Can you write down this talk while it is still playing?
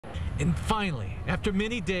And finally, after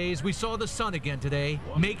many days, we saw the sun again today,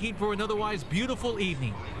 making for an otherwise beautiful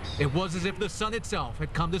evening. It was as if the sun itself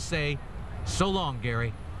had come to say, so long,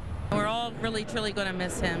 Gary. We're all really, truly going to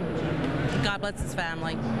miss him. God bless his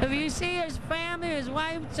family. If you see his family, his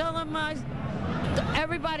wife, tell him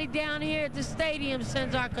everybody down here at the stadium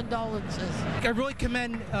sends our condolences. I really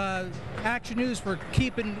commend Action News for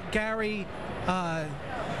keeping Gary,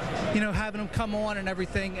 having him come on and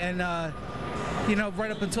everything, and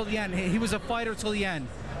right up until the end. He was a fighter till the end.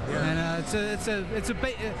 Yeah. And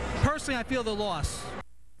personally, I feel the loss.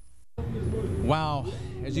 Wow.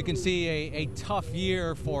 As you can see, a tough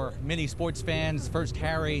year for many sports fans. First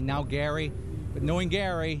Harry, now Gary. But knowing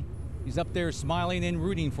Gary, he's up there smiling and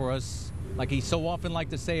rooting for us, like he so often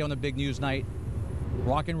liked to say on a big news night.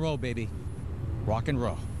 Rock and roll, baby. Rock and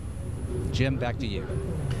roll. Jim, back to you.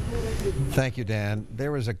 Thank you, Dan.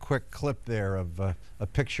 There was a quick clip there of a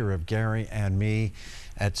picture of Gary and me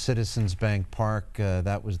at Citizens Bank Park.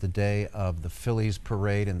 That was the day of the Phillies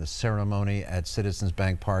parade and the ceremony at Citizens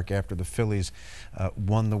Bank Park after the Phillies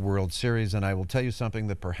won the World Series. And I will tell you something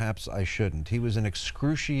that perhaps I shouldn't. He was in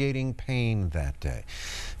excruciating pain that day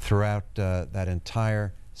throughout that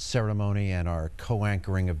entire ceremony and our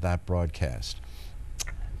co-anchoring of that broadcast.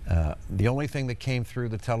 The only thing that came through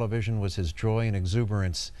the television was his joy and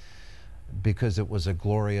exuberance because it was a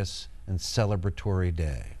glorious and celebratory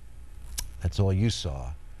day. That's all you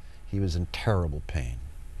saw. He was in terrible pain.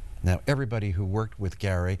 Now, everybody who worked with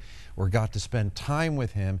Gary or got to spend time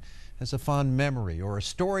with him has a fond memory or a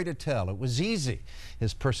story to tell. It was easy.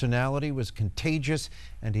 His personality was contagious,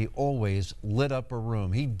 and he always lit up a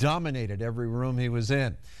room. He dominated every room he was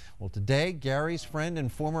in. Well, today, Gary's friend and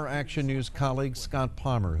former Action News colleague Scott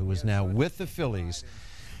Palmer, who is now with the Phillies,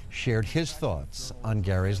 shared his thoughts on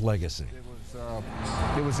Gary's legacy.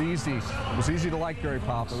 It was easy. It was easy to like Gary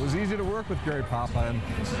Papa. It was easy to work with Gary Papa. And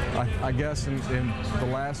I guess in the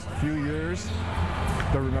last few years,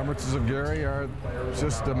 the remembrances of Gary are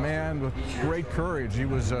just a man with great courage. He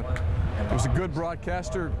was a good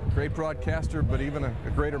broadcaster, great broadcaster, but even a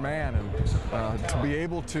greater man. And to be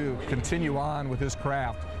able to continue on with his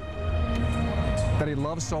craft that he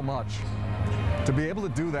loves so much, to be able to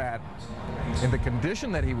do that in the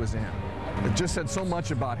condition that he was in, it just said so much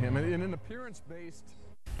about him. And in an appearance-based...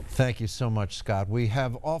 Thank you so much, Scott. We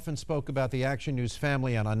have often spoke about the Action News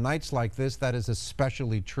family, and on nights like this, that is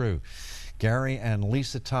especially true. Gary and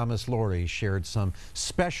Lisa Thomas-Laurie shared some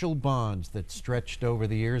special bonds that stretched over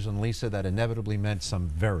the years, and Lisa, that inevitably meant some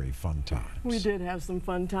very fun times. We did have some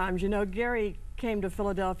fun times. You know, Gary came to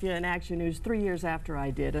Philadelphia and Action News 3 years after I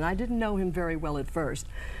did, and I didn't know him very well at first.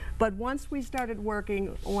 But once we started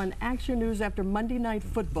working on Action News after Monday Night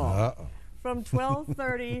Football, from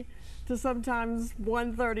 12:30 to sometimes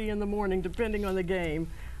 1:30 in the morning, depending on the game,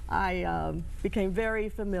 I became very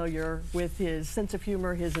familiar with his sense of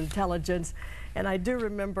humor, his intelligence, and I do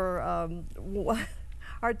remember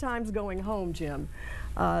our times going home, Jim.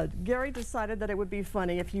 Gary decided that it would be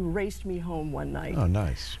funny if he raced me home one night. Oh,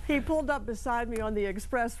 nice. He pulled up beside me on the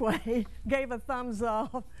expressway, gave a thumbs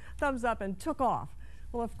up, and took off.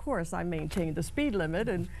 Well, of course, I maintained the speed limit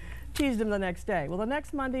and teased him the next day. Well, the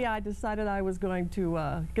next Monday, I decided I was going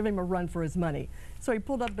to give him a run for his money. So he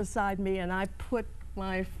pulled up beside me, and I put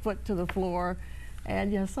my foot to the floor,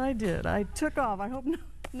 and yes, I did. I took off. I hope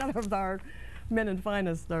none of our men in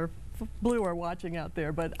finest, our blue, are watching out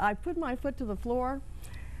there, but I put my foot to the floor,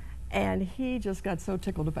 and he just got so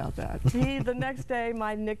tickled about that. The next day,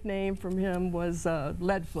 my nickname from him was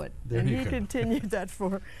Leadfoot, and he continued that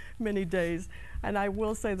for many days. And I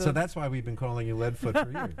will say that... So that's why we've been calling you Leadfoot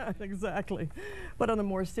for years. Exactly. But on a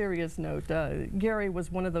more serious note, Gary was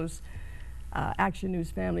one of those Action News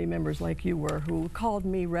family members like you were who called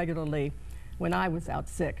me regularly when I was out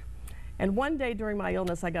sick. And one day during my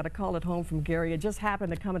illness, I got a call at home from Gary. It just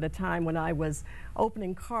happened to come at a time when I was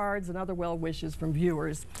opening cards and other well wishes from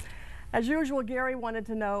viewers. As usual, Gary wanted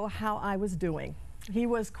to know how I was doing. He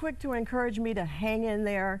was quick to encourage me to hang in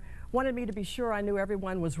there, wanted me to be sure I knew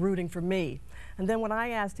everyone was rooting for me. And then when I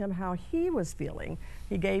asked him how he was feeling,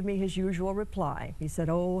 he gave me his usual reply. He said,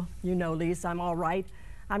 "Oh, you know, Lise, I'm all right.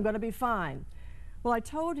 I'm going to be fine." Well, I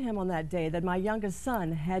told him on that day that my youngest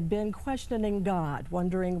son had been questioning God,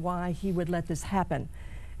 wondering why he would let this happen.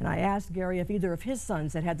 And I asked Gary if either of his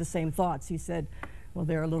sons had the same thoughts. He said, "Well,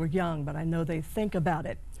 they're a little young, but I know they think about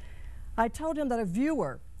it." I told him that a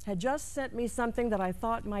viewer had just sent me something that I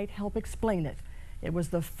thought might help explain it. It was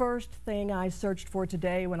the first thing I searched for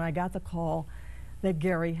today when I got the call that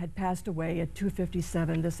Gary had passed away at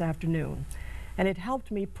 2:57 this afternoon. And it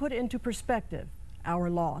helped me put into perspective our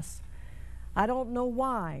loss. I don't know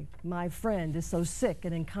why my friend is so sick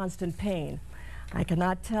and in constant pain. I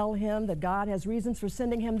cannot tell him that God has reasons for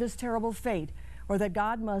sending him this terrible fate, or that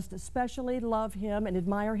God must especially love him and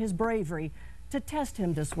admire his bravery to test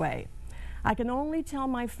him this way. I can only tell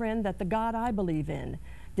my friend that the God I believe in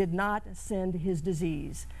did not send his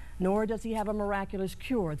disease, nor does he have a miraculous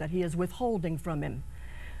cure that he is withholding from him.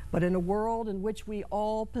 But in a world in which we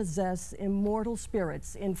all possess immortal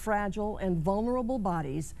spirits in fragile and vulnerable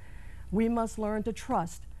bodies, we must learn to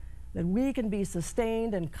trust that we can be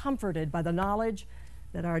sustained and comforted by the knowledge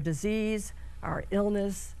that our disease, our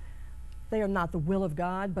illness, they are not the will of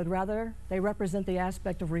God, but rather they represent the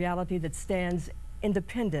aspect of reality that stands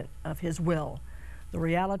independent of his will, the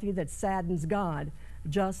reality that saddens God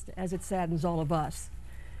just as it saddens all of us.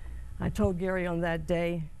 I told Gary on that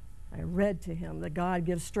day, I read to him that God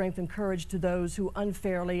gives strength and courage to those who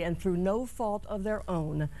unfairly and through no fault of their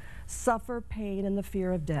own suffer pain and the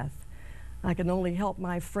fear of death. I can only help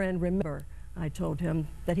my friend remember, I told him,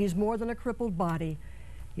 that he's more than a crippled body.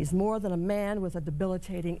 He's more than a man with a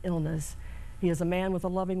debilitating illness. He is a man with a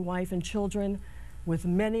loving wife and children, with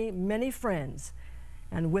many, many friends,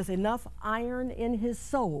 and with enough iron in his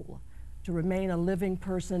soul to remain a living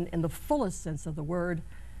person in the fullest sense of the word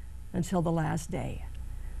until the last day.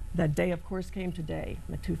 That day, of course, came today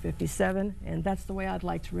at 2:57, and that's the way I'd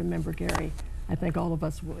like to remember Gary. I think all of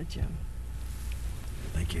us would, Jim.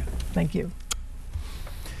 Thank you. Thank you.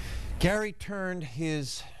 Gary turned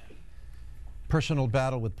his personal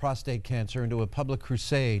battle with prostate cancer into a public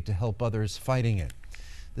crusade to help others fighting it.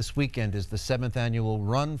 This weekend is the 7th annual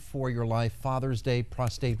Run for Your Life Father's Day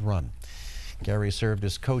Prostate Run. Gary served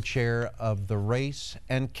as co-chair of the race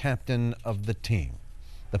and captain of the team.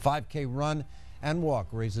 The 5K run and walk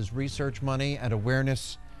raises research money and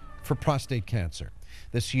awareness for prostate cancer.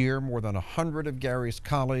 This year, more than 100 of Gary's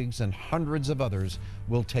colleagues and hundreds of others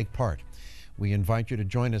will take part. We invite you to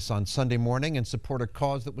join us on Sunday morning and support a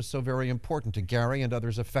cause that was so very important to Gary and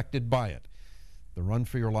others affected by it. The Run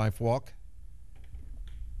for Your Life walk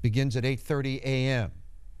begins at 8:30 a.m.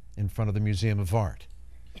 in front of the Museum of Art.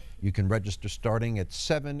 You can register starting at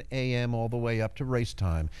 7 a.m. all the way up to race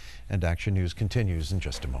time, and Action News continues in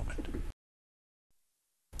just a moment.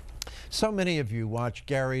 So many of you watch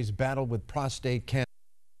Gary's battle with prostate cancer.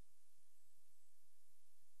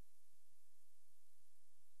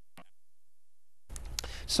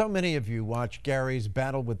 So many of you watched Gary's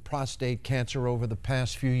battle with prostate cancer over the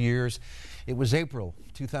past few years. It was April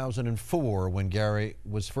 2004 when Gary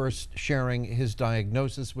was first sharing his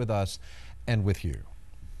diagnosis with us and with you.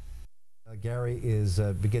 Gary is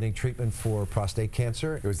beginning treatment for prostate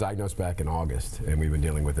cancer. It was diagnosed back in August, and we've been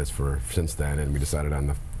dealing with this since then, and we decided on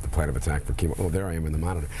the plan of attack for chemo. Oh, there I am in the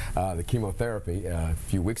monitor. The chemotherapy a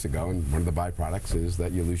few weeks ago, and one of the byproducts is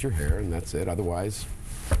that you lose your hair, and that's it. Otherwise,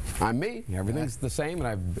 I'm me. Everything's the same, and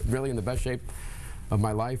I'm really in the best shape of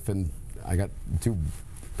my life, and I got the two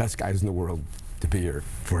best guys in the world to be here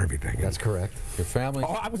for everything. That's correct. Your family.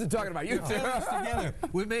 Oh, I wasn't talking about you two. Together.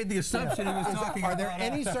 We made the assumption he was talking about. Are there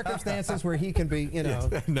any circumstances where he can be, you know?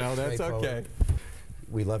 No, that's okay.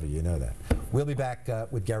 We love you, you know that. We'll be back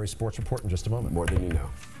with Gary's Sports Report in just a moment. More than you know.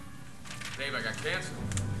 Dave, I got cancer.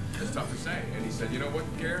 It's tough to say. And he said, you know what,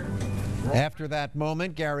 Gary? After that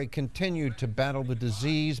moment, Gary continued to battle the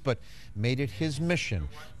disease, but made it his mission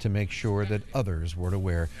to make sure that others were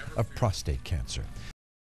aware of prostate cancer.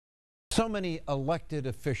 So many elected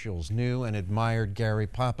officials knew and admired Gary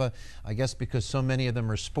Papa, I guess because so many of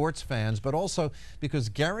them are sports fans, but also because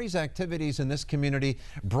Gary's activities in this community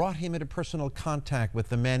brought him into personal contact with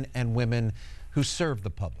the men and women who serve the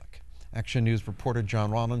public. Action News reporter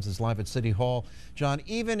John Rollins is live at City Hall. John,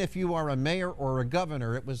 even if you are a mayor or a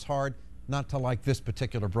governor, it was hard not to like this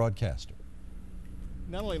particular broadcaster.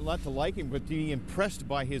 Not only not to like him, but to be impressed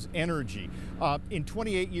by his energy. In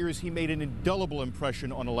 28 years, he made an indelible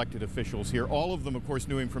impression on elected officials here. All of them, of course,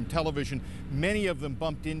 knew him from television. Many of them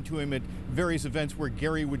bumped into him at various events where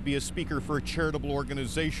Gary would be a speaker for a charitable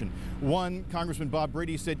organization. One, Congressman Bob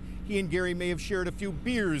Brady, said he and Gary may have shared a few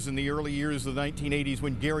beers in the early years of the 1980s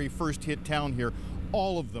when Gary first hit town here.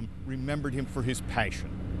 All of them remembered him for his passion.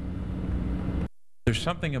 There's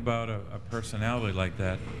something about a personality like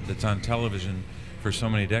that that's on television for so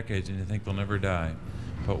many decades, and you think they'll never die.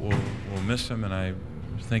 But we'll miss him, and I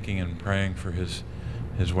was thinking and praying for his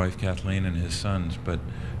wife Kathleen and his sons, but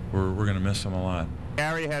we're going to miss him a lot.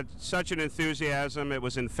 Gary had such an enthusiasm. It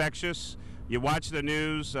was infectious. You watch the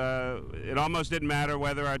news, it almost didn't matter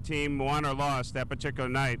whether our team won or lost that particular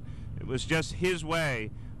night. It was just his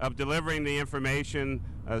way of delivering the information,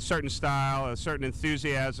 a certain style, a certain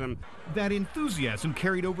enthusiasm. That enthusiasm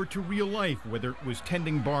carried over to real life, whether it was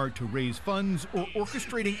tending bar to raise funds or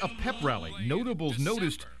orchestrating a pep rally. Notables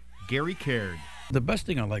noticed Gary cared. The best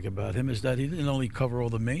thing I like about him is that he didn't only cover all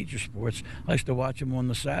the major sports. I used to watch him on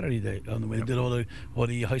the Saturday day when they did all the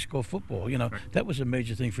high school football. You know, that was a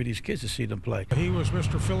major thing for these kids to see them play. He was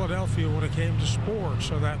Mr. Philadelphia when it came to sports,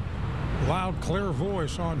 so that loud, clear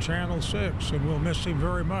voice on Channel 6, and we'll miss him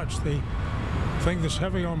very much. The thing that's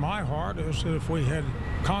heavy on my heart is that if we had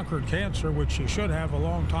conquered cancer, which he should have a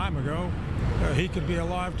long time ago, he could be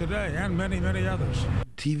alive today, and many, many others.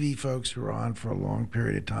 TV folks who are on for a long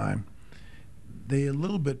period of time, they a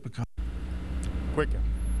little bit become quicker.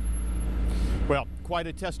 Well, quite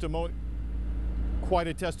a testimonial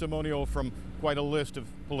from quite a list of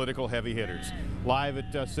political heavy hitters. Live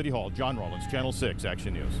at City Hall, John Rollins, Channel 6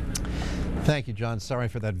 Action News. Thank you, John. Sorry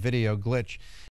for that video glitch.